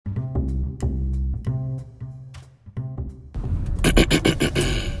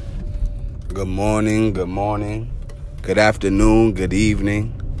Good morning, good afternoon, good evening.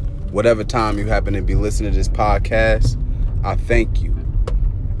 Whatever time you happen to be listening to this podcast, I thank you.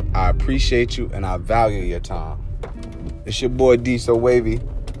 I appreciate you and I value your time. It's your boy D So Wavy.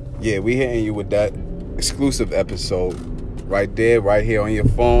 Yeah, we hitting you with that exclusive episode right there, right here on your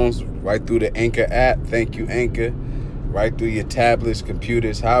phones, right through the Anchor app. Thank you, Anchor. Right through your tablets,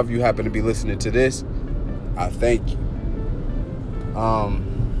 computers, however you happen to be listening to this, I thank you.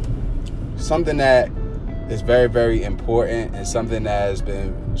 Something that is very, very important and something that has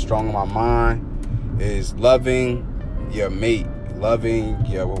been strong in my mind is loving your mate, loving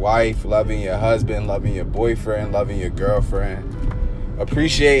your wife, loving your husband, loving your boyfriend, loving your girlfriend,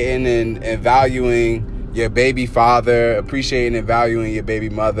 appreciating and valuing your baby father, appreciating and valuing your baby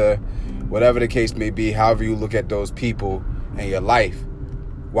mother, whatever the case may be, however you look at those people in your life.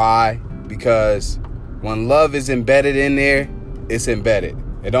 Why? Because when love is embedded in there, it's embedded.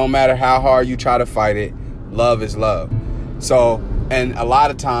 It don't matter how hard you try to fight it. Love is love. So, and a lot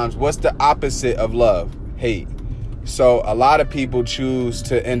of times, what's the opposite of love? Hate. So a lot of people choose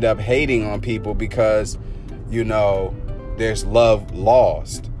to end up hating on people because, there's love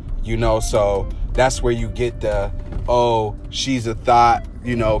lost. So that's where you get the, oh, she's a thought,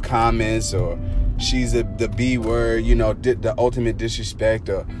 comments, or she's the B word, the ultimate disrespect,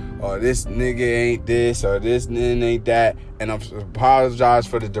 or this nigga ain't this, or this nigga ain't that. And I apologize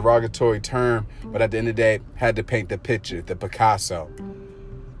for the derogatory term, but at the end of the day, had to paint the picture, the Picasso.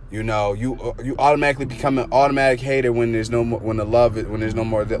 You automatically become an automatic hater when there's no more, when there's no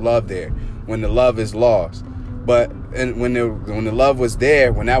more love there, when the love is lost. But when the love was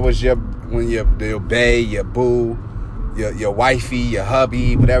there, when that was your bae, your boo, your wifey, your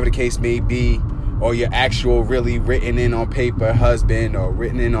hubby, whatever the case may be, or your actual really written in on paper husband or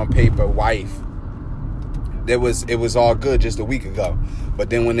written in on paper wife, it was all good just a week ago. But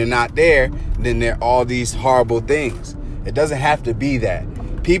then when they're not there, then there are all these horrible things. It doesn't have to be that.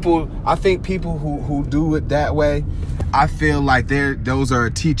 I think people who do it that way, I feel like those are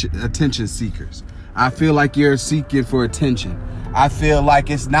attention seekers. I feel like you're seeking for attention. I feel like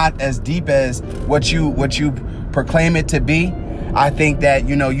it's not as deep as what you proclaim it to be. I think that,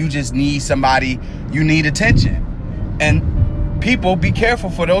 you just need somebody, you need attention. And people, be careful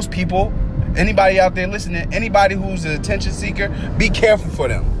for those people. Anybody out there listening, anybody who's an attention seeker, be careful for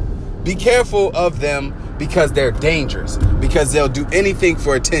them. Be careful of them because they're dangerous, because they'll do anything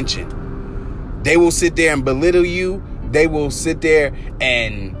for attention. They will sit there and belittle you. They will sit there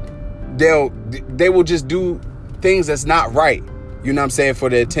and they will just do things that's not right. You know what I'm saying? For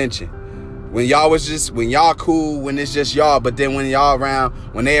the attention. When y'all cool, when it's just y'all, but then when they around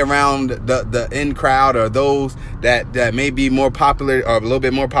the in crowd, or those that may be more popular or a little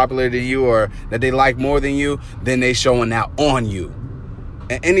bit more popular than you, or that they like more than you, then they showing out on you.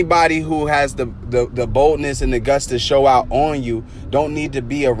 And anybody who has the boldness and the guts to show out on you don't need to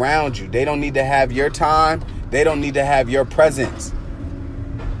be around you. They don't need to have your time. They don't need to have your presence.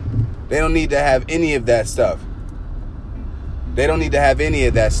 They don't need to have any of that stuff. They don't need to have any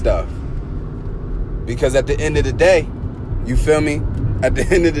of that stuff. Because at the end of the day, you feel me? At the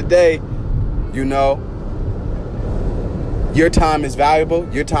end of the day, your time is valuable.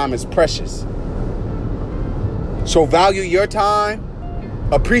 Your time is precious. So value your time.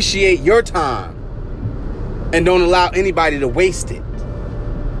 Appreciate your time. And don't allow anybody to waste it.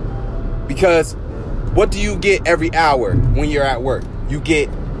 Because what do you get every hour when you're at work? You get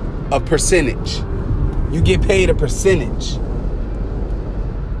a percentage. You get paid a percentage.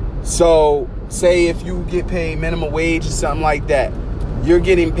 So say if you get paid minimum wage or something like that, you're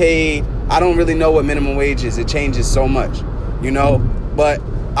getting paid. I don't really know what minimum wage is. It changes so much, but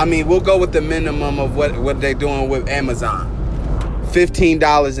I mean, we'll go with the minimum of what they're doing with Amazon.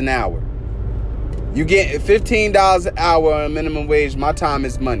 $15 an hour. You get $15 an hour on minimum wage. My time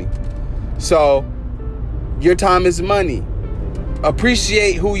is money. So your time is money.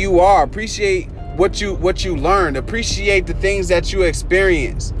 Appreciate who you are. Appreciate what you learned. Appreciate the things that you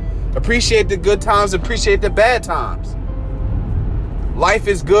experience. Appreciate the good times. Appreciate the bad times. Life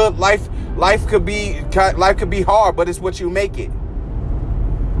is good. Life could be hard, but it's what you make it.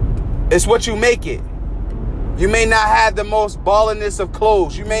 It's what you make it. You may not have the most balliness of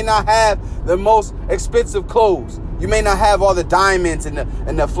clothes. You may not have the most expensive clothes. You may not have all the diamonds and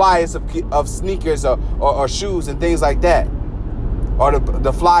the flyest of sneakers or shoes and things like that, or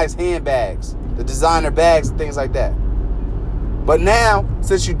the flyest handbags, the designer bags and things like that. But now,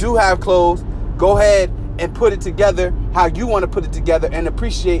 since you do have clothes, go ahead and put it together how you want to put it together and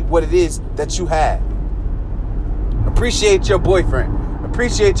appreciate what it is that you have. Appreciate your boyfriend.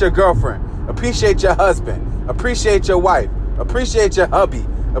 Appreciate your girlfriend. Appreciate your husband. Appreciate your wife. Appreciate your hubby.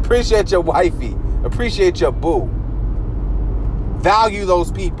 Appreciate your wifey. Appreciate your boo. Value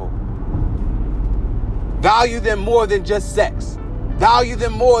those people. Value them more than just sex. Value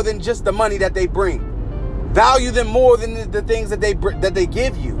them more than just the money that they bring. Value them more than the things that they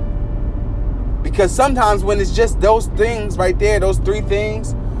give you. Because sometimes when it's just those things right there, those three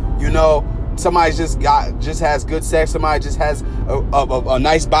things, you know, somebody just has good sex, somebody just has a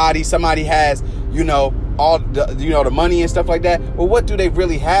nice body, somebody has, you know, all the, you know, the money and stuff like that. Well, what do they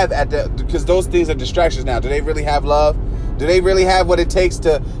really have because those things are distractions now. Do they really have love? Do they really have what it takes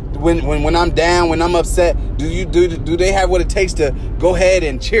to, when I'm down, when I'm upset, do they have what it takes to go ahead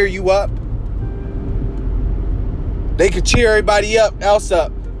and cheer you up? They could cheer everybody else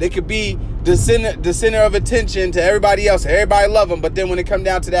up. They could be the center of attention to everybody else. Everybody love them, but then when it come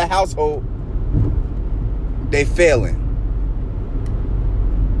down to that household, they failing.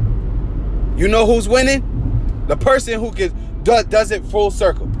 You know who's winning? The person who does it full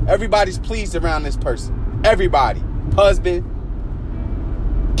circle. Everybody's pleased around this person. Everybody. Husband,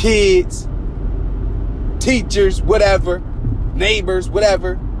 kids, teachers, whatever, neighbors,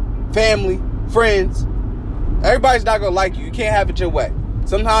 whatever, family, friends. Everybody's not going to like you. You can't have it your way.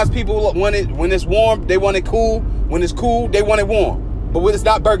 Sometimes people want it, when it's warm, they want it cool. When it's cool, they want it warm. But when it's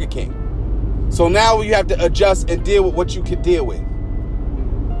not Burger King. So now you have to adjust and deal with what you can deal with.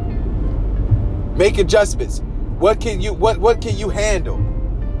 Make adjustments. What can you handle?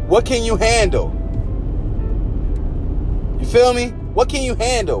 What can you handle? You feel me? What can you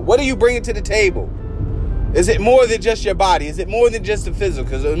handle? What are you bringing to the table? Is it more than just your body? Is it more than just the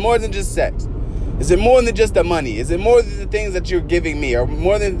physical? Is it more than just sex? Is it more than just the money? Is it more than the things that you're giving me or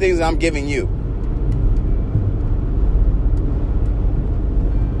more than the things that I'm giving you?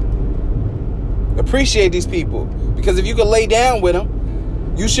 Appreciate these people, because if you can lay down with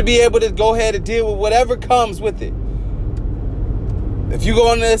them, you should be able to go ahead and deal with whatever comes with it. If you go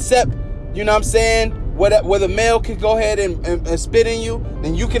on to accept, you know what I'm saying, where the male can go ahead and spit in you,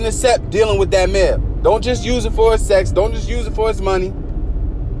 then you can accept dealing with that male. Don't just use it for his sex. Don't just use it for his money.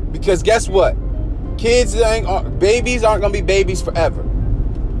 Because guess what? Babies aren't going to be babies forever.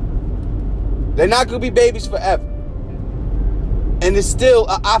 They're not going to be babies forever. And it's still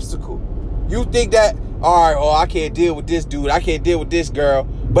an obstacle. You think that, all right, I can't deal with this dude. I can't deal with this girl.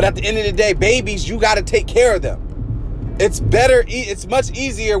 But at the end of the day, babies, you got to take care of them. It's better. It's much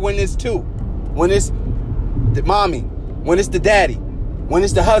easier when it's two. When it's the mommy. When it's the daddy. When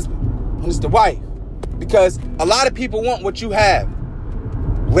it's the husband. When it's the wife. Because a lot of people want what you have.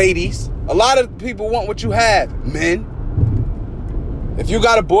 Ladies. A lot of people want what you have. Men. If you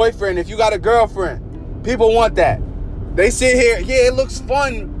got a boyfriend, if you got a girlfriend, people want that. They sit here, yeah, it looks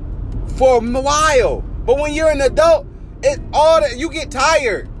fun for a while. But when you're an adult, you get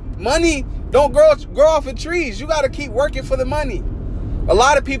tired. Money don't grow off of trees. You got to keep working for the money. A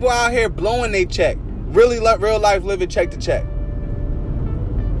lot of people out here blowing their check. Really real life living check to check.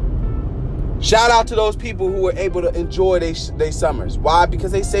 Shout out to those people who were able to enjoy their summers. Why?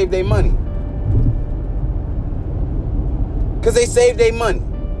 Because they saved their money. Because they saved their money.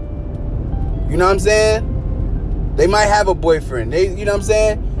 You know what I'm saying? They might have a boyfriend. You know what I'm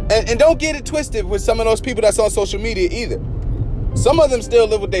saying? And don't get it twisted with some of those people that's on social media either. Some of them still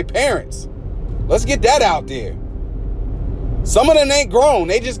live with their parents. Let's get that out there. Some of them ain't grown.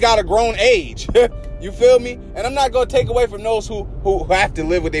 They just got a grown age. You feel me? And I'm not going to take away from those who have to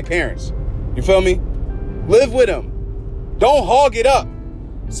live with their parents. You feel me? Live with them. Don't hog it up.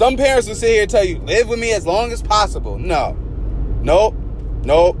 Some parents will sit here and tell you, live with me as long as possible. No. Nope.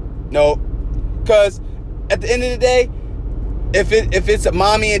 Because at the end of the day, if it's a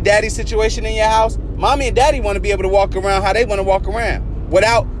mommy and daddy situation in your house, mommy and daddy want to be able to walk around how they want to walk around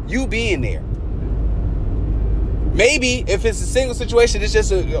without you being there. Maybe if it's a single situation, it's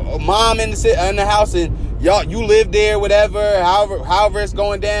just a mom in the house and you live there, whatever, however it's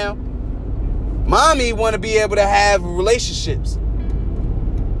going down. Mommy want to be able to have relationships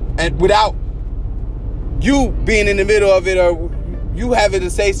and without you being in the middle of it or you having to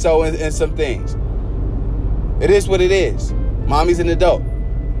say so in some things. It is what it is. Mommy's an adult.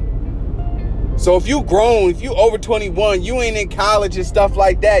 So if you grown, if you over 21, you ain't in college and stuff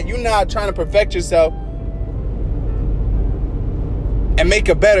like that, you're not trying to perfect yourself and make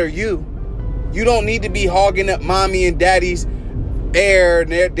a better you. You don't need to be hogging up mommy and daddy's air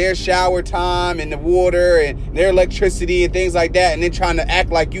and their shower time and the water and their electricity and things like that, and then trying to act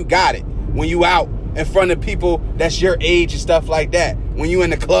like you got it when you out in front of people that's your age and stuff like that. When you in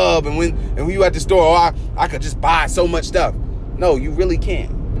the club and when you at the store, I could just buy so much stuff. No, you really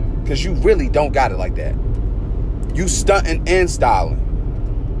can't, because you really don't got it like that. You stunting and styling.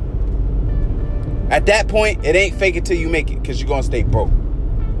 At that point, it ain't fake it till you make it, because you're going to stay broke.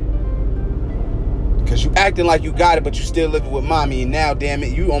 Because you acting like you got it, but you still living with mommy, and now, damn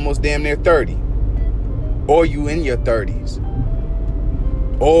it, you almost damn near 30. Or you in your 30s.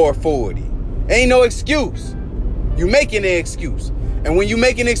 Or 40. Ain't no excuse. You making an excuse. And when you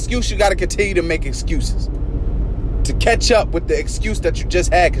make an excuse, you got to continue to make excuses to catch up with the excuse that you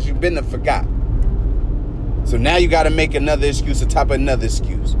just had, because you've been to forgot. So now you got to make another excuse on top of another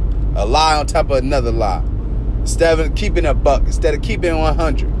excuse. A lie on top of another lie. Instead of keeping a buck. Instead of keeping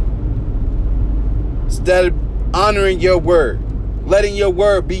 100. Instead of honoring your word. Letting your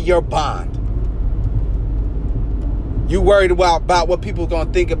word be your bond. You worried about what people going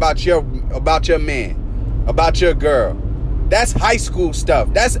to think about your man. About your girl. That's high school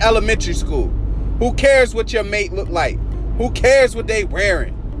stuff. That's elementary school. Who cares what your mate look like? Who cares what they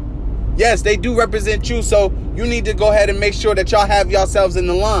wearing? Yes, they do represent you, so you need to go ahead and make sure that y'all have yourselves in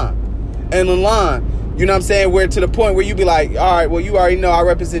the line. In the line, you know what I'm saying? Where to the point where you be like, all right, well, you already know I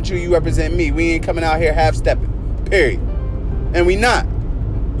represent you, you represent me. We ain't coming out here half-stepping, period. And we not.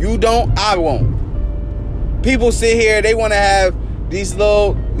 You don't, I won't. People sit here, they want to have these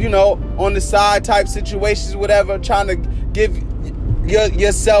little, on the side type situations, whatever, trying to give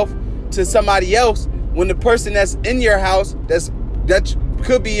yourself to somebody else when the person that's in your house, that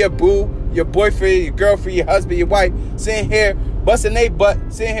could be your boo, your boyfriend, your girlfriend, your husband, your wife, sitting here busting their butt,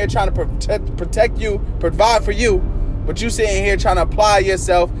 sitting here trying to protect you, provide for you, but you sitting here trying to apply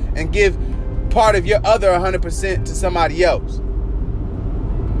yourself and give part of your other 100% to somebody else.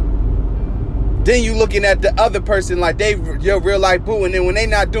 Then you looking at the other person like they your real life boo, and then when they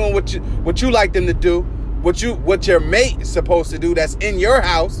not doing what you like them to do, what your mate is supposed to do, that's in your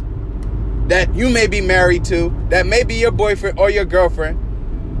house, that you may be married to, that may be your boyfriend or your girlfriend,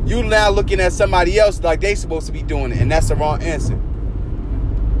 you now looking at somebody else like they supposed to be doing it, and that's the wrong answer.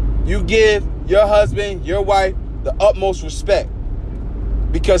 You give your husband, your wife, the utmost respect,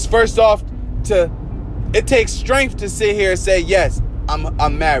 because first off, it takes strength to sit here and say, yes,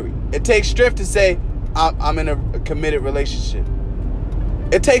 I'm married. It takes strength to say I'm in a committed relationship.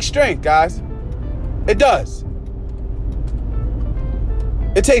 It takes strength, guys. It does.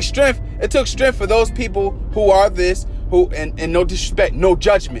 It takes strength. It took strength for those people who are this, and no disrespect, no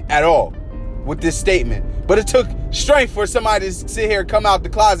judgment at all with this statement. But it took strength for somebody to sit here, come out the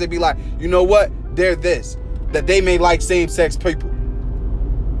closet and be like, you know what? They're this. That they may like same-sex people.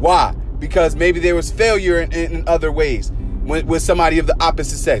 Why? Because maybe there was failure in other ways. With somebody of the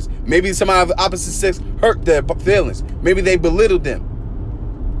opposite sex. Maybe somebody of the opposite sex hurt their feelings. Maybe they belittled them.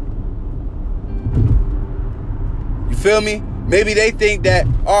 You feel me? Maybe they think that,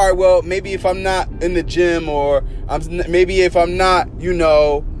 all right, well, maybe if I'm not in the gym, or maybe if I'm not,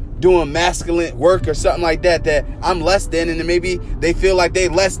 doing masculine work or something like that, that I'm less than, and then maybe they feel like they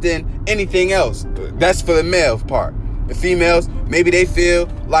less than anything else. That's for the male part. The females, maybe they feel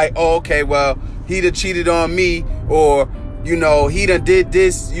like, oh, okay, well, he done cheated on me, or he done did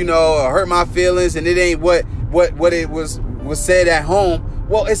this, or hurt my feelings, and it ain't what it was said at home.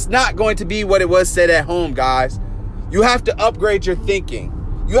 Well, it's not going to be what it was said at home, guys. You have to upgrade your thinking.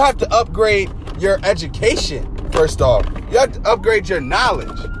 You have to upgrade your education, first off. You have to upgrade your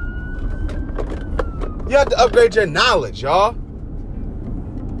knowledge. You have to upgrade your knowledge, y'all.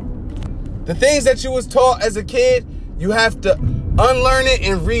 The things that you was taught as a kid, you have to unlearn it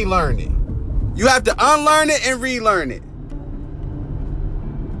and relearn it. You have to unlearn it and relearn it.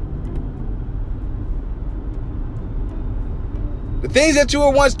 The things that you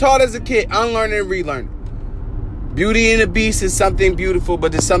were once taught as a kid, unlearn it and relearn it. Beauty and the Beast is something beautiful,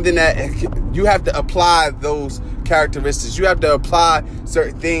 but it's something that you have to apply those characteristics. You have to apply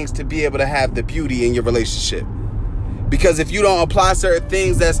certain things to be able to have the beauty in your relationship. Because if you don't apply certain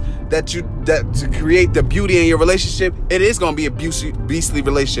things that to create the beauty in your relationship, it is going to be a beastly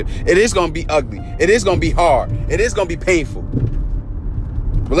relationship. It is going to be ugly. It is going to be hard. It is going to be painful.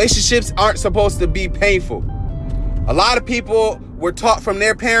 Relationships aren't supposed to be painful. A lot of people were taught from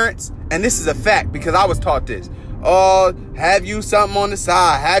their parents, and this is a fact because I was taught this. Oh, have you something on the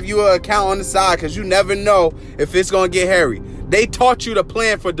side. Have you an account on the side, because you never know if it's going to get hairy. They taught you to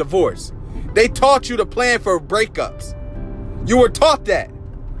plan for divorce. They taught you to plan for breakups. You were taught that.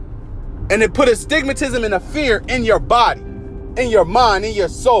 And it put a stigmatism and a fear in your body, in your mind, in your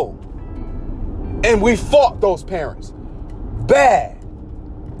soul. And we fought those parents. Bad.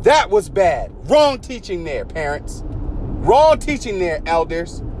 That was bad. Wrong teaching there, parents. Wrong teaching there,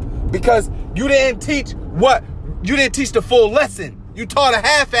 elders. Because you didn't teach the full lesson. You taught a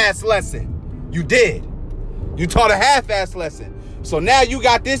half-ass lesson. You did. You taught a half-ass lesson. So now you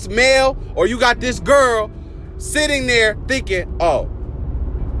got this male or you got this girl sitting there thinking, oh,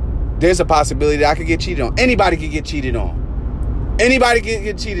 there's a possibility that I could get cheated on. Anybody could get cheated on. Anybody could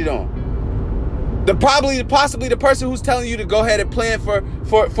get cheated on. Possibly the person who's telling you to go ahead and plan for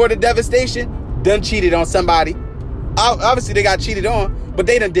the devastation done cheated on somebody. Obviously they got cheated on, but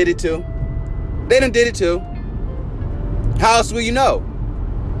they done did it too. How else will you know?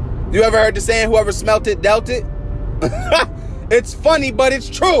 You ever heard the saying, whoever smelt it, dealt it? It's funny, but it's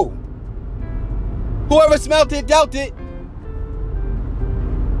true. Whoever smelt it, dealt it.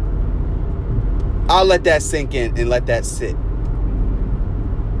 I'll let that sink in and let that sit.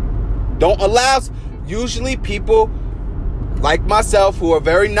 Don't allow, usually people like myself who are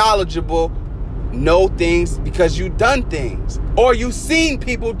very knowledgeable know things because you've done things or you've seen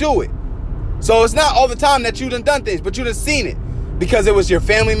people do it. So it's not all the time that you done things, but you done seen it because it was your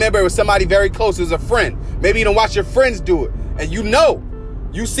family member, it was somebody very close, it was a friend. Maybe you done watch your friends do it and you know,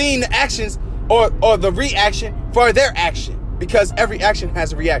 you seen the actions or the reaction for their action because every action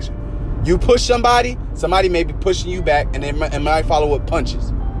has a reaction. You push somebody may be pushing you back and it might follow with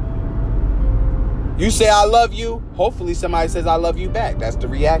punches. You say, I love you. Hopefully somebody says, I love you back. That's the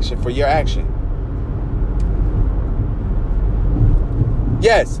reaction for your action.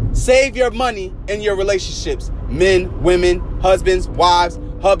 Yes, save your money in your relationships. Men, women, husbands, wives,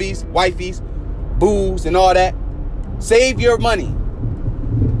 hubbies, wifeys, boos, and all that. Save your money.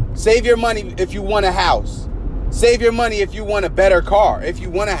 Save your money if you want a house. Save your money if you want a better car. If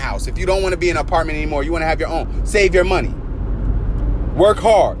you want a house. If you don't want to be in an apartment anymore, you want to have your own. Save your money. Work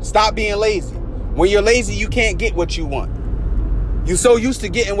hard. Stop being lazy. When you're lazy, you can't get what you want. You're so used to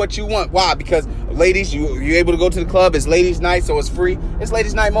getting what you want. Why? Because ladies, you're able to go to the club. It's ladies' night, so it's free. It's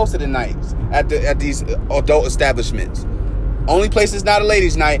ladies' night most of the nights at these adult establishments. Only place it's not a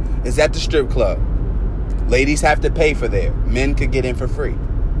ladies' night is at the strip club. Ladies have to pay for there. Men could get in for free.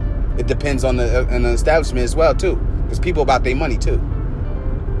 It depends on the establishment as well, too. Because people about their money, too.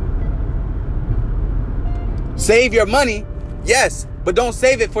 Save your money, yes, but don't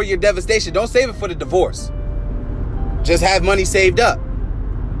save it for your devastation. Don't save it for the divorce. Just have money saved up.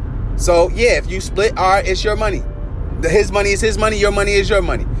 So, yeah, if you split, all right, it's your money. His money is his money. Your money is your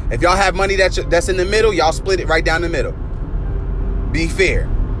money. If y'all have money that's in the middle, y'all split it right down the middle. Be fair.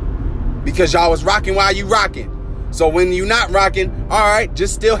 Because y'all was rocking while you rocking. So when you not rocking, all right,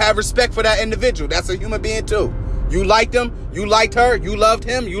 just still have respect for that individual. That's a human being too. You liked him. You liked her. You loved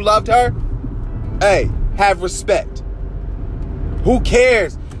him. You loved her. Hey, have respect. Who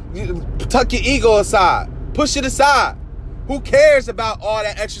cares? Tuck your ego aside. Push it aside. Who cares about all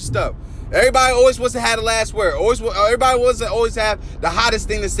that extra stuff? Everybody always wants to have the last word. Everybody wants to always have the hottest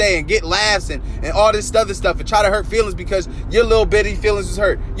thing to say and get laughs and all this other stuff and try to hurt feelings because your little bitty feelings is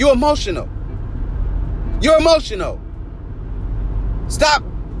hurt. You're emotional. You're emotional. Stop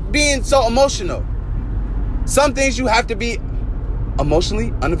being so emotional. Some things you have to be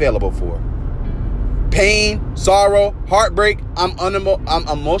emotionally unavailable for. Pain, sorrow, heartbreak, I'm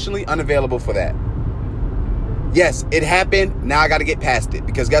emotionally unavailable for that. Yes, it happened. Now I got to get past it.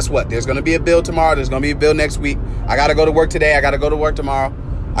 Because guess what? There's going to be a bill tomorrow. There's going to be a bill next week. I got to go to work today. I got to go to work tomorrow.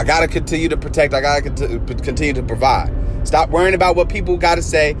 I got to continue to protect. I got to continue to provide. Stop worrying about what people got to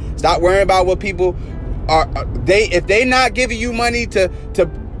say. Stop worrying about what people are. If they not giving you money to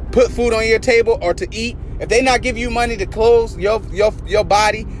put food on your table or to eat, if they not giving you money to clothe your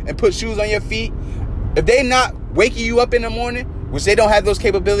body and put shoes on your feet, if they not waking you up in the morning, which they don't have those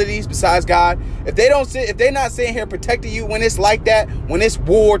capabilities besides God, if they're not sitting here protecting you when it's like that, when it's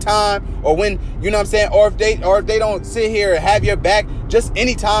wartime, or when, you know what I'm saying, or if they don't sit here and have your back just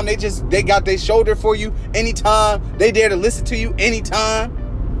anytime, they got their shoulder for you anytime, they dare to listen to you anytime.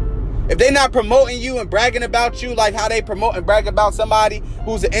 If they're not promoting you and bragging about you like how they promote and brag about somebody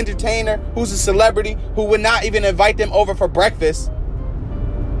who's an entertainer, who's a celebrity, who would not even invite them over for breakfast,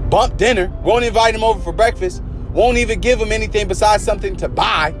 bump dinner, won't invite them over for breakfast, won't even give them anything besides something to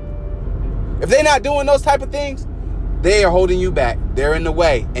buy. If they're not doing those type of things, they are holding you back. They're in the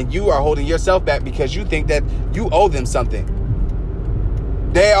way. And you are holding yourself back because you think that you owe them something.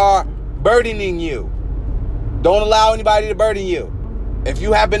 They are burdening you. Don't allow anybody to burden you. If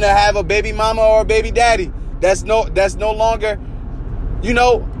you happen to have a baby mama or a baby daddy that's no longer,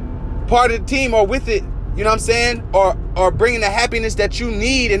 part of the team or with it, you know what I'm saying? Or bringing the happiness that you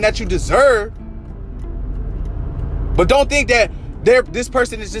need and that you deserve. But don't think that this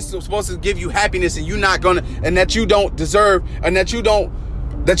person is just supposed to give you happiness and and that you don't deserve, and that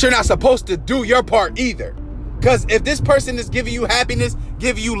you're not supposed to do your part either. Because if this person is giving you happiness,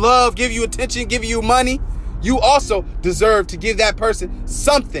 giving you love, giving you attention, giving you money, you also deserve to give that person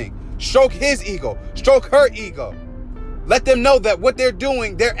something. Stroke his ego, stroke her ego. Let them know that what they're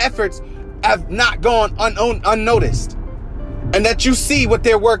doing, their efforts have not gone unnoticed. And that you see what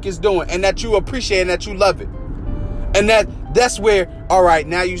their work is doing, and that you appreciate and that you love it. And that's where, all right,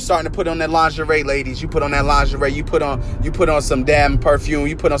 now you starting to put on that lingerie, ladies. You put on that lingerie, you put on some damn perfume,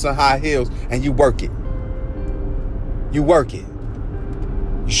 you put on some high heels, and you work it. You work it.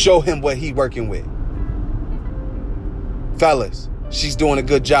 You show him what he working with. Fellas, she's doing a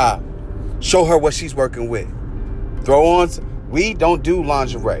good job. Show her what she's working with. Throw on we don't do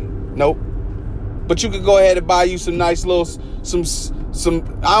lingerie. Nope. But you could go ahead and buy you some nice little some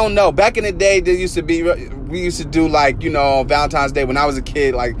I don't know. Back in the day, we used to do like, on Valentine's Day when I was a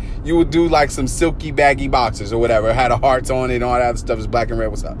kid, like you would do like some silky baggy boxers or whatever. It had a hearts on it and all that other stuff is black and red.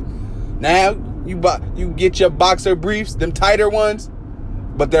 What's up? Now you get your boxer briefs, them tighter ones,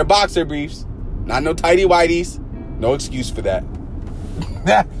 but they're boxer briefs, not no tighty whities. No excuse for that.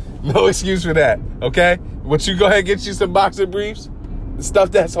 No excuse for that. Okay? But you go ahead and get you some boxer briefs, the stuff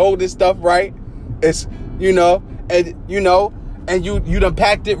that's holding stuff right. It's and you done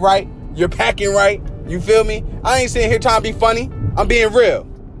packed it right. You're packing right. You feel me? I ain't sitting here trying to be funny. I'm being real.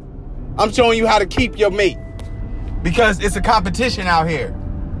 I'm showing you how to keep your mate. Because it's a competition out here.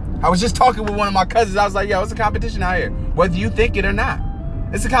 I was just talking with one of my cousins. I was like, yo, it's a competition out here. Whether you think it or not.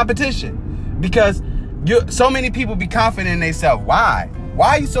 It's a competition. Because so many people be confident in themselves. Why?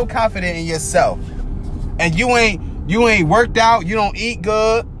 Why are you so confident in yourself? And you ain't worked out. You don't eat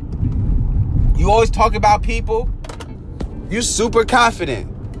good. You always talk about people. You super confident.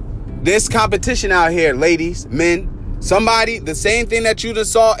 This competition out here, ladies, men, somebody, the same thing that you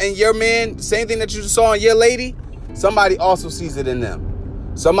just saw in your man, same thing that you just saw in your lady, somebody also sees it in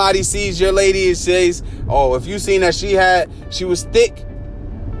them. Somebody sees your lady and says, oh, if you seen that she was thick,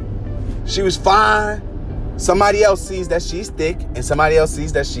 she was fine. Somebody else sees that she's thick and somebody else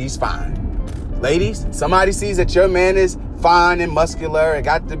sees that she's fine. Ladies, somebody sees that your man is fine and muscular and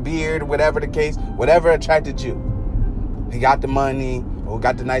got the beard, whatever the case, whatever attracted you. He got the money or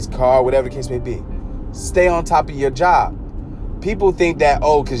got the nice car, whatever the case may be. Stay on top of your job. People think that,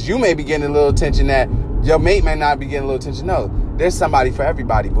 because you may be getting a little attention, that your mate may not be getting a little attention. No, there's somebody for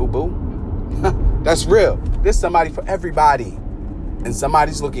everybody, boo-boo. That's real. There's somebody for everybody. And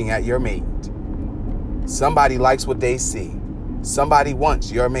somebody's looking at your mate. Somebody likes what they see. Somebody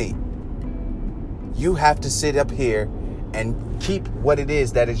wants your mate. You have to sit up here and keep what it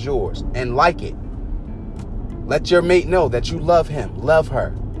is that is yours and like it. Let your mate know that you love him, love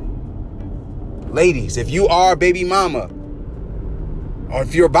her. Ladies, if you are a baby mama, or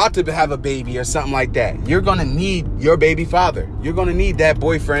if you're about to have a baby or something like that, you're going to need your baby father. You're going to need that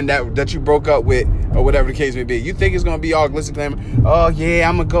boyfriend that you broke up with or whatever the case may be. You think it's going to be all glitzy glamour? Oh, yeah,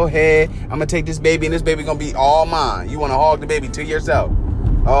 I'm going to go ahead. I'm going to take this baby and this baby going to be all mine. You want to hog the baby to yourself.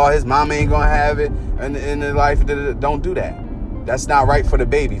 Oh, his mama ain't going to have it in the life. Don't do that. That's not right for the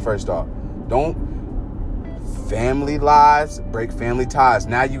baby, first off. Family lies break family ties.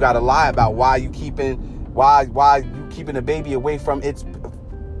 Now you got to lie about why you keeping the baby away from its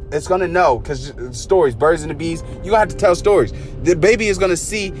going to know, because stories, birds and the bees, you going to have to tell stories. The baby is going to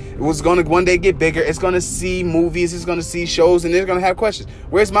see, it was going to one day get bigger. It's going to see movies. It's going to see shows, and they're going to have questions.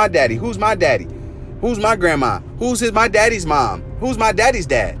 Where's my daddy? Who's my daddy? Who's my grandma? My daddy's mom? Who's my daddy's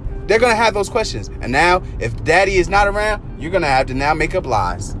dad? They're going to have those questions. And now, if daddy is not around, you're going to have to now make up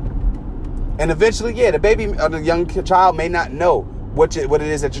lies. And eventually, the baby or the young child may not know what it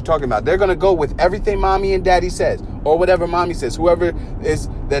is that you're talking about. They're going to go with everything mommy and daddy says, or whatever mommy says. Whoever is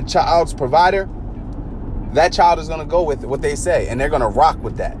that child's provider, that child is going to go with what they say, and they're going to rock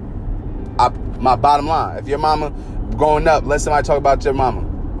with that. My bottom line, if your mama growing up, let somebody talk about your mama,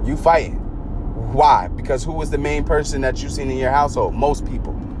 you fighting. Why? Because who was the main person that you seen in your household? Most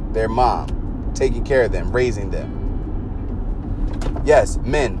people, their mom, taking care of them, raising them. Yes,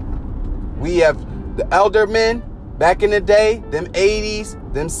 men. We have the elder men back in the day, them 80s,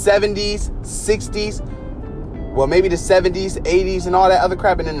 them 70s, 60s, well, maybe the 70s, 80s, and all that other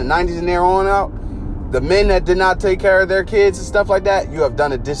crap, and in the 90s and there on out. The men that did not take care of their kids and stuff like that, you have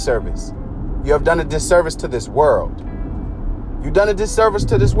done a disservice. You have done a disservice to this world. You've done a disservice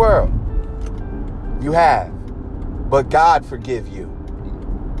to this world. You have. But God forgive you.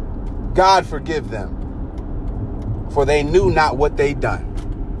 God forgive them. For they knew not what they done.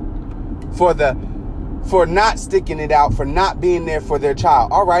 For not sticking it out, for not being there for their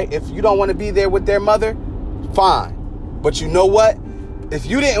child. All right, if you don't want to be there with their mother, fine. But you know what? If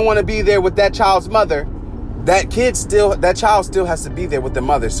you didn't want to be there with that child's mother, that child still has to be there with the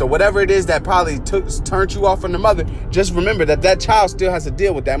mother. So whatever it is that probably turned you off from the mother, just remember that child still has to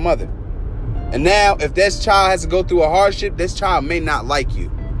deal with that mother. And now, if this child has to go through a hardship, this child may not like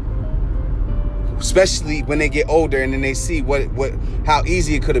you. Especially when they get older and then they see how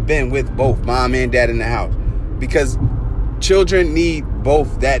easy it could have been with both mom and dad in the house. Because Children need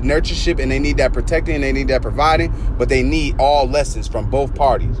both that nurtureship and they need that protecting and they need that providing, but they need all lessons from both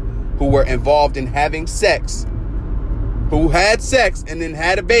parties who were involved in having sex, who had sex and then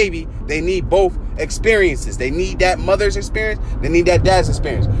had a baby. They need both experiences. They need that mother's experience. They need that dad's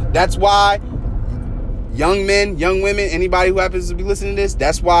experience. That's why young men, young women, anybody who happens to be listening to this,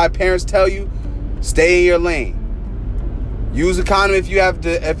 that's why parents tell you, stay in your lane. Use a condom if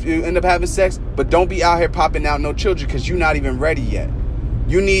you end up having sex, but don't be out here popping out no children because you're not even ready yet.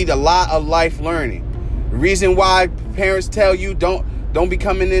 You need a lot of life learning. The reason why parents tell you don't be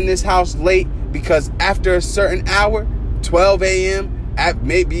coming in this house late, because after a certain hour, 12 a.m.,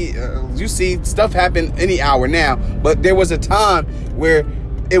 maybe you see stuff happen any hour now, but there was a time where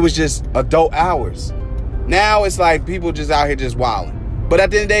it was just adult hours. Now it's like people just out here just wilding. But at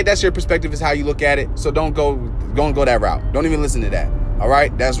the end of the day, that's your perspective, is how you look at it. So don't go that route. Don't even listen to that. All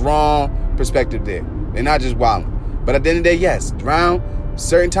right? That's wrong perspective there. They're not just wilding. But at the end of the day, yes, around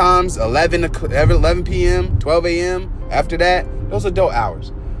certain times, 11 p.m., 12 a.m., after that, those are adult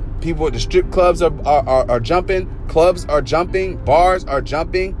hours. People at the strip clubs are jumping. Clubs are jumping. Bars are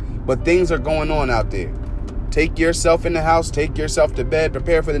jumping. But things are going on out there. Take yourself in the house. Take yourself to bed.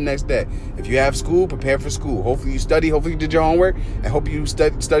 Prepare for the next day. If you have school, prepare for school. Hopefully you study. Hopefully you did your homework. And hope you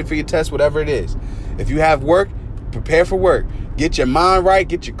study for your test, whatever it is. If you have work, prepare for work. Get your mind right.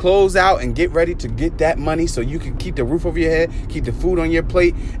 Get your clothes out and get ready to get that money so you can keep the roof over your head, keep the food on your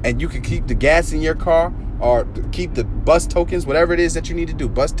plate, and you can keep the gas in your car or keep the bus tokens, whatever it is that you need to do,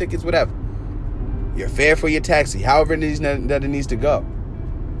 bus tickets, whatever. Your fare for your taxi, however it is that it needs to go.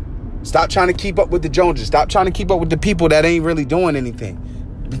 Stop trying to keep up with the Joneses. Stop trying to keep up with the people that ain't really doing anything.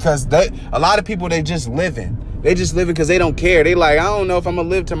 Because a lot of people, they just living. They just living because they don't care. They like, I don't know if I'm going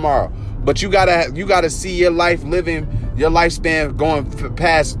to live tomorrow. But you gotta see your life living, your lifespan going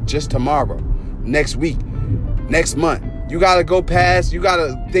past just tomorrow, next week, next month. You gotta go past, you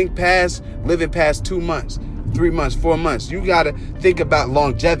gotta think past living past 2 months, 3 months, 4 months. You gotta think about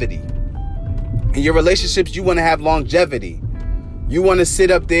longevity. In your relationships, you want to have longevity. You want to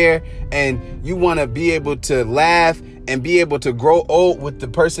sit up there and you want to be able to laugh and be able to grow old with the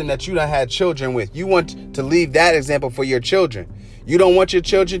person that you done had children with. You want to leave that example for your children. You don't want your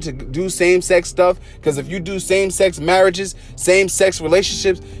children to do same-sex stuff, because if you do same-sex marriages, same-sex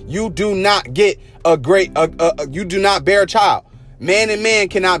relationships, you do not get you do not bear a child. Man and man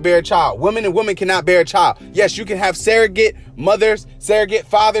cannot bear a child. Woman and woman cannot bear a child. Yes, you can have surrogate mothers, surrogate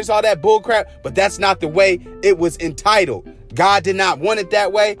fathers, all that bullcrap, but that's not the way it was entitled. God did not want it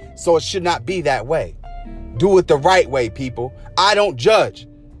that way, so it should not be that way. Do it the right way, people. I don't judge.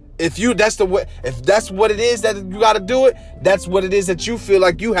 If that's what it is that you got to do it, that's what it is that you feel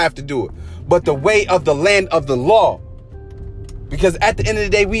like you have to do it. But the way of the land of the law. Because at the end of the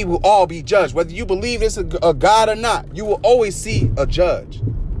day, we will all be judged. Whether you believe it's a God or not, you will always see a judge.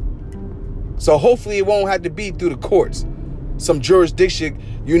 So hopefully it won't have to be through the courts, some jurisdiction,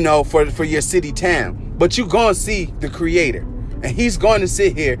 for your city, town. But you're going to see the Creator. And He's going to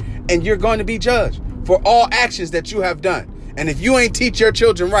sit here and you're going to be judged for all actions that you have done. And if you ain't teach your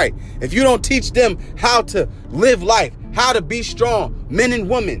children right, if you don't teach them how to live life, how to be strong, men and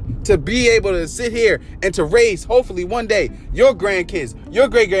women, to be able to sit here and to raise, hopefully one day, your grandkids, your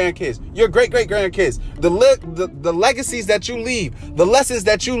great-grandkids, your great-great-grandkids, the legacies that you leave, the lessons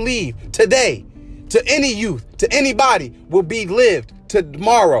that you leave today to any youth, to anybody, will be lived to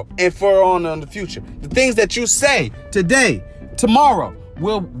tomorrow and for on in the future. The things that you say today, tomorrow,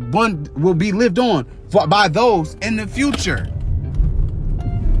 will be lived on by those in the future.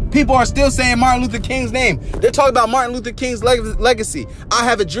 People are still saying Martin Luther King's name. They're talking about Martin Luther King's legacy. I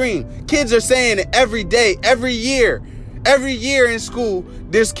have a dream. Kids are saying it every day, every year. Every year in school,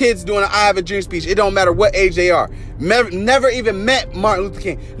 there's kids doing an I have a dream speech. It don't matter what age they are. Never even met Martin Luther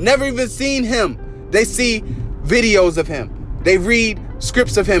King. Never even seen him. They see videos of him. They read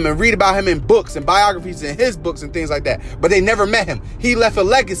scripts of him and read about him in books and biographies in his books and things like that. But they never met him. He left a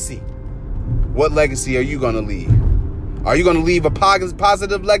legacy. What legacy are you going to leave? Are you going to leave a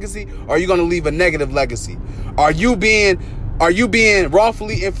positive legacy, or are you going to leave a negative legacy? Are you being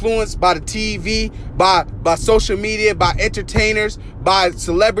wrongfully influenced by the TV, by social media, by entertainers, by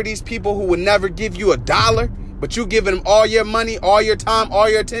celebrities, people who would never give you $1, but you giving them all your money, all your time, all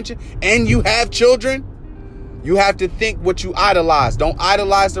your attention, and you have children? You have to think what you idolize. Don't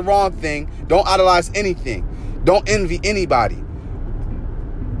idolize the wrong thing. Don't idolize anything. Don't envy anybody.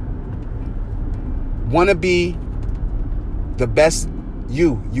 Want to be the best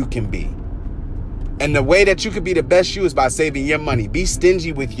you can be. And the way that you could be the best you is by saving your money. Be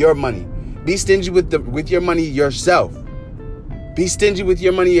stingy with your money. Be stingy with your money yourself. Be stingy with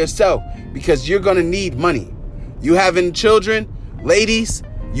your money yourself, because you're going to need money. You having children, ladies,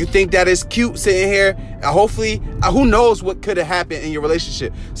 you think that it's cute sitting here, and hopefully, who knows what could have happened in your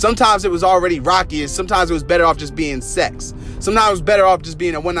relationship. Sometimes it was already rocky, and sometimes it was better off just being sex. Sometimes it was better off just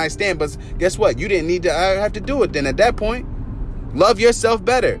being a one-night stand, but guess what? You didn't need to have to do it then. At that point, love yourself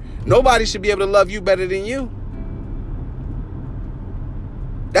better. Nobody should be able to love you better than you.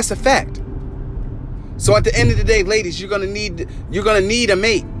 That's a fact. So at the end of the day, ladies, you're gonna need a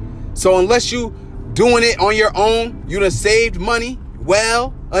mate. So unless you doing it on your own, you done saved money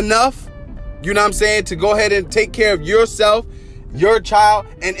well enough, you know what I'm saying, to go ahead and take care of yourself, your child,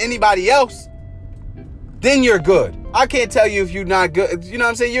 and anybody else, then you're good. I can't tell you if you're not good. You know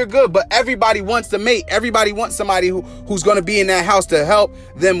what I'm saying? You're good, but everybody wants to mate. Everybody wants somebody who's going to be in that house to help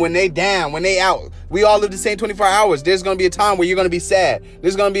them when they down, when they out. We all live the same 24 hours. There's going to be a time where you're going to be sad.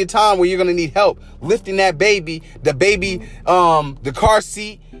 There's going to be a time where you're going to need help lifting that baby, the car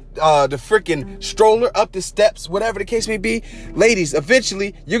seat, the freaking stroller up the steps, whatever the case may be. Ladies,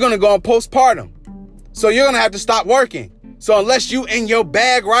 eventually you're going to go on postpartum. So you're going to have to stop working. So unless you in your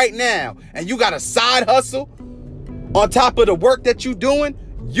bag right now and you got a side hustle on top of the work that you doing,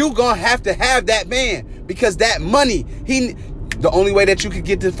 you going to have that man, because that money, the only way that you could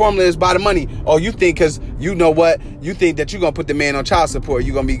get the formula is by the money. Oh, you think, because you know what? You think that you're going to put the man on child support,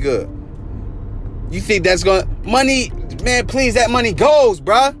 you're going to be good. You think that's going to, money, man, please, that money goes,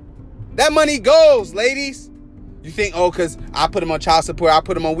 bruh. That money goes, ladies. You think, oh, because I put him on child support, I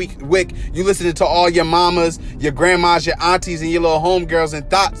put him on WIC. You listening to all your mamas, your grandmas, your aunties, and your little homegirls and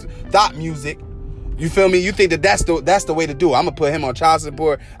thought music. You feel me? You think that's the way to do it. I'm going to put him on child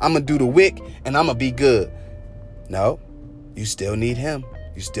support. I'm going to do the WIC, and I'm going to be good. No, you still need him.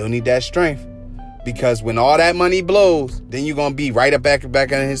 You still need that strength. Because when all that money blows, then you're going to be right up back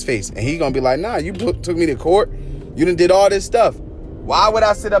in his face. And he's going to be like, nah, you took me to court. You done did all this stuff. Why would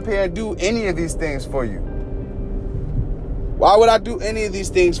I sit up here and do any of these things for you? Why would I do any of these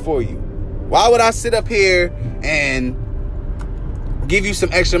things for you? Why would I sit up here and give you some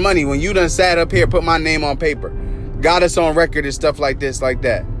extra money when you done sat up here, put my name on paper, got us on record and stuff like this, like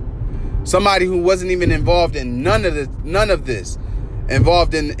that? Somebody who wasn't even involved in none of this,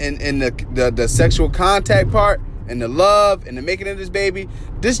 involved in the sexual contact part and the love and the making of this baby.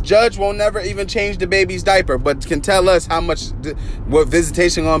 This judge won't never even change the baby's diaper, but can tell us how much, what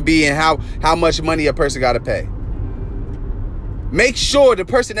visitation gonna be and how much money a person gotta pay. Make sure the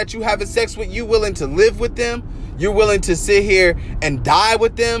person that you having sex with, you willing to live with them. You're willing to sit here and die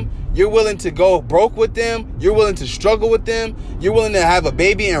with them. You're willing to go broke with them. You're willing to struggle with them. You're willing to have a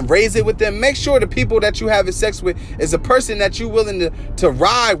baby and raise it with them. Make sure the people that you having sex with is a person that you're willing to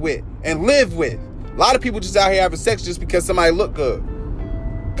ride with and live with. A lot of people just out here having sex just because somebody look good.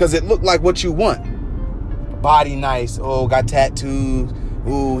 Because it look like what you want. Body nice. Oh, got tattoos.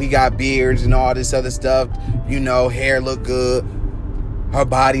 Ooh, he got beards and all this other stuff. You know, hair look good. Her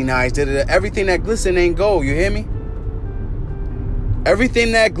body nice. Everything that glistens ain't gold. You hear me?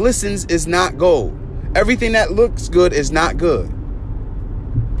 Everything that glistens is not gold. Everything that looks good is not good.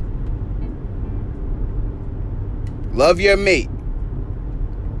 Love your mate.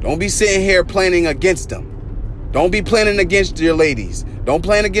 Don't be sitting here planning against them. Don't be planning against your ladies. Don't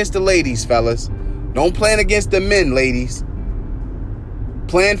plan against the ladies, fellas. Don't plan against the men, ladies.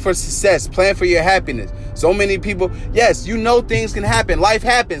 Plan for success. Plan for your happiness. So many people, yes, you know things can happen. Life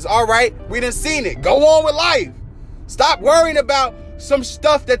happens. All right, we done seen it. Go on with life. Stop worrying about some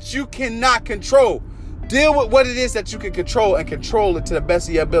stuff that you cannot control. Deal with what it is that you can control and control it to the best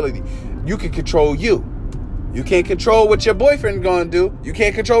of your ability. You can control you. You can't control what your boyfriend gonna do. You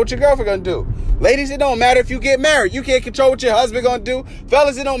can't control what your girlfriend gonna do. Ladies, it don't matter if you get married. You can't control what your husband gonna do.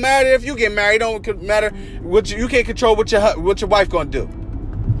 Fellas, it don't matter if you get married. It don't matter what you can't control what your wife gonna do.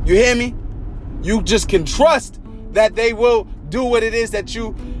 You hear me? You just can trust that they will do what it is that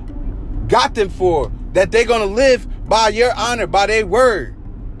you got them for. That they're gonna live by your honor, by their word.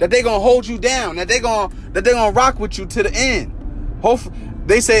 That they're gonna hold you down. That they're gonna rock with you to the end. Hopefully,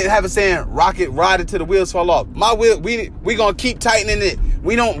 they have a saying, rock it, ride it till the wheels fall off. My wheel, we gonna keep tightening it.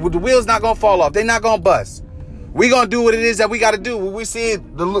 The wheels not gonna fall off. They're not gonna bust. We gonna do what it is that we gotta do. When we see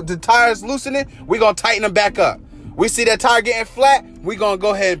the tires loosening, we gonna tighten them back up. We see that tire getting flat, we gonna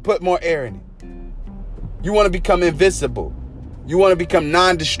go ahead and put more air in it. You wanna become invincible. You wanna become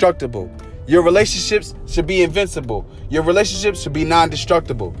non-destructible. Your relationships should be invincible. Your relationships should be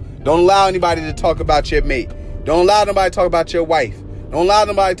non-destructible. Don't allow anybody to talk about your mate. Don't allow nobody to talk about your wife. Don't allow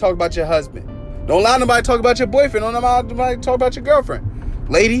nobody to talk about your husband. Don't allow nobody to talk about your boyfriend. Don't allow nobody to talk about your girlfriend.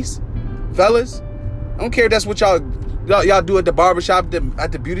 Ladies, fellas, I don't care if that's what y'all do at the barbershop,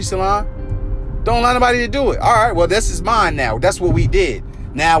 at the beauty salon. Don't allow nobody to do it. All right, well, this is mine now. That's what we did.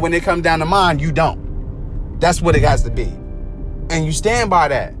 Now, when it comes down to mine, you don't. That's what it has to be. And you stand by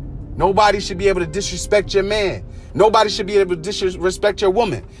that. Nobody should be able to disrespect your man. Nobody should be able to disrespect your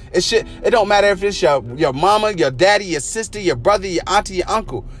woman. It don't matter if it's your mama, your daddy, your sister, your brother, your auntie, your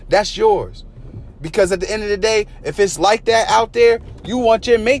uncle. That's yours. Because at the end of the day, if it's like that out there, you want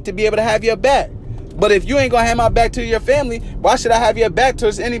your mate to be able to have your back. But if you ain't gonna have my back to your family, why should I have your back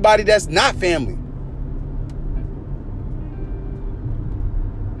towards anybody that's not family?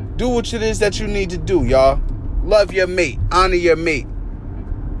 Do what it is that you need to do, y'all. Love your mate. Honor your mate.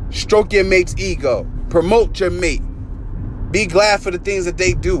 Stroke your mate's ego. Promote your mate. Be glad for the things that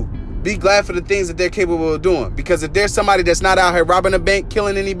they do. Be glad for the things that they're capable of doing. Because if there's somebody that's not out here robbing a bank,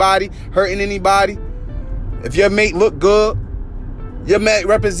 killing anybody, hurting anybody, if your mate look good, your mate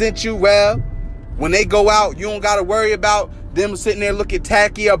represent you well, when they go out, you don't got to worry about them sitting there looking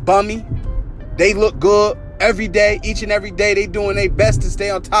tacky or bummy. They look good every day, each and every day. They doing their best to stay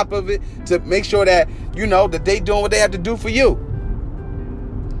on top of it, to make sure that, that they doing what they have to do for you.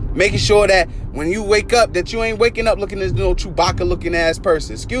 Making sure that when you wake up, that you ain't waking up looking as no Chewbacca looking ass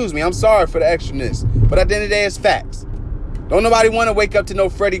person. Excuse me, I'm sorry for the extraness, but at the end of the day, it's facts. Don't nobody want to wake up to no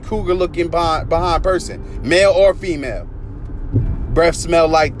Freddy Krueger looking behind person, male or female. Breath smell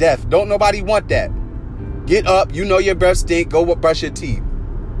like death. Don't nobody want that. Get up, your breath stink, go brush your teeth.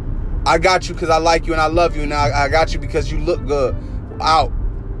 I got you because I like you and I love you, and I got you because you look good. Out.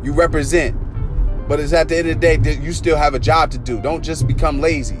 You represent. But it's at the end of the day, you still have a job to do. Don't just become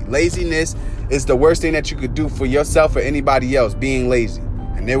lazy. Laziness is the worst thing that you could do for yourself or anybody else, being lazy.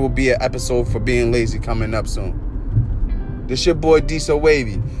 And there will be an episode for being lazy coming up soon. This your boy D So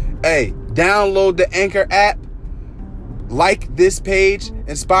Wavy. Hey, download the Anchor app. Like this page,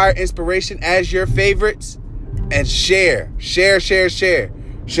 Inspire Inspiration as your favorites. And share. Share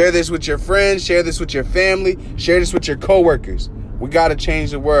this with your friends. Share this with your family. Share this with your coworkers. We got to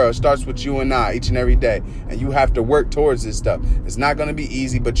change the world. It starts with you and I each and every day. And you have to work towards this stuff. It's not going to be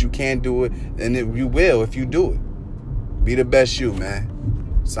easy, but you can do it. And you will if you do it. Be the best you,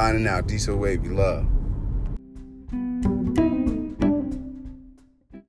 man. Signing out. D So Wavy. Love.